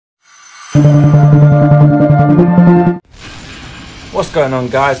What's going on,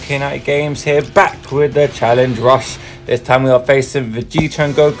 guys? K90 Games here, back with the challenge rush. This time we are facing Vegeta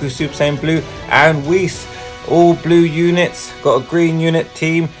and Goku, Super Saiyan Blue and Whis. All blue units, got a green unit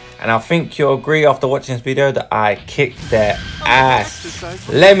team, and I think you'll agree after watching this video that I kicked their ass.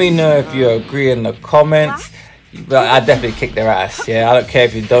 Let me know if you agree in the comments. But I definitely kicked their ass. Yeah, I don't care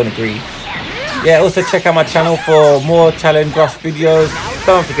if you don't agree. Yeah, also check out my channel for more challenge rush videos.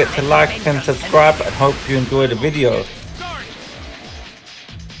 Don't forget to like and subscribe, and hope you enjoy the video.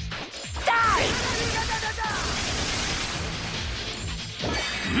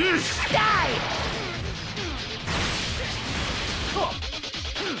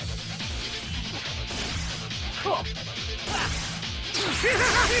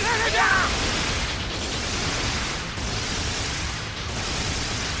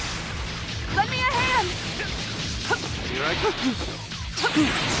 Lend me a hand! Here I go!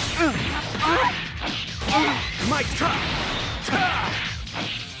 My turn!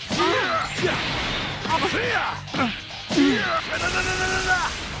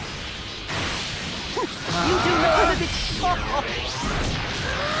 You do know I'm a bit...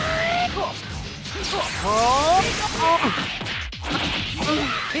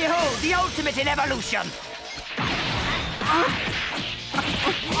 Behold, the ultimate in evolution!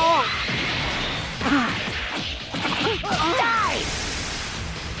 Die!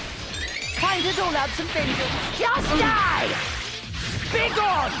 Time to dole out some vengeance. Just die! Be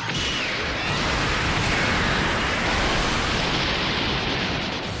gone!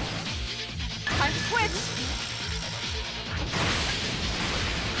 Time to switch!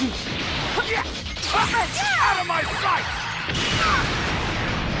 Out of my sight!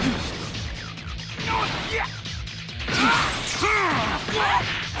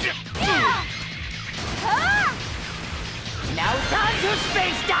 Now time to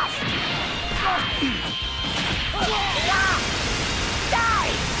space dust!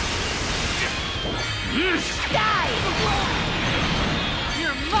 Die! Die!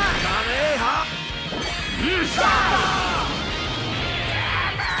 You're mine! Die!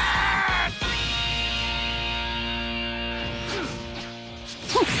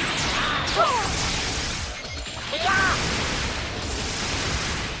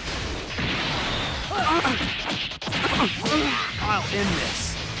 I'll end this.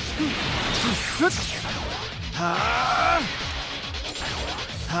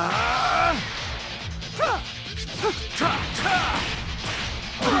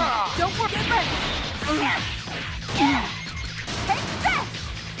 Don't forget ready! Take this!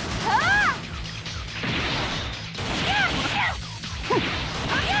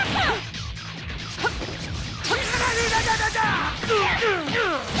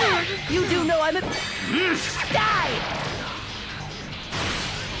 You do know I'm a... Die!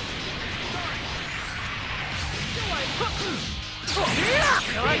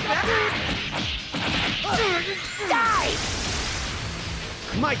 Like that? Die!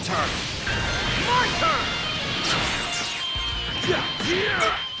 My turn! My turn!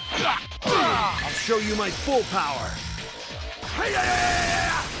 I'll show you my full power!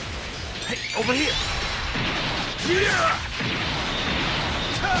 Hey, over here!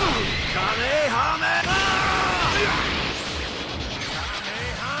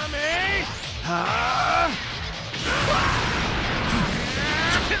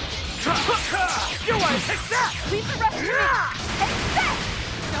 You want to take that? Leave the rest to me! Take this!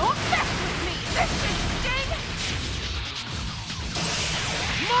 Don't mess with me! This is sting!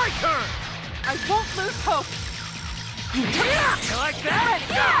 My turn! I won't lose hope! You like that?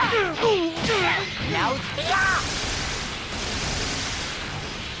 Now...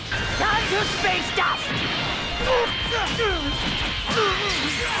 Time to space dust!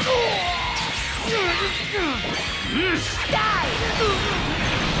 Die!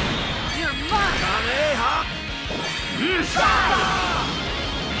 You're mine! Die!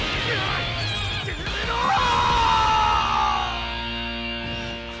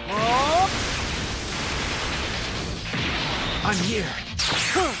 I'm here.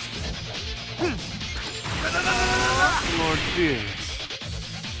 Lord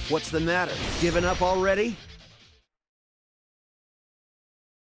Fierce. What's the matter? Given up already?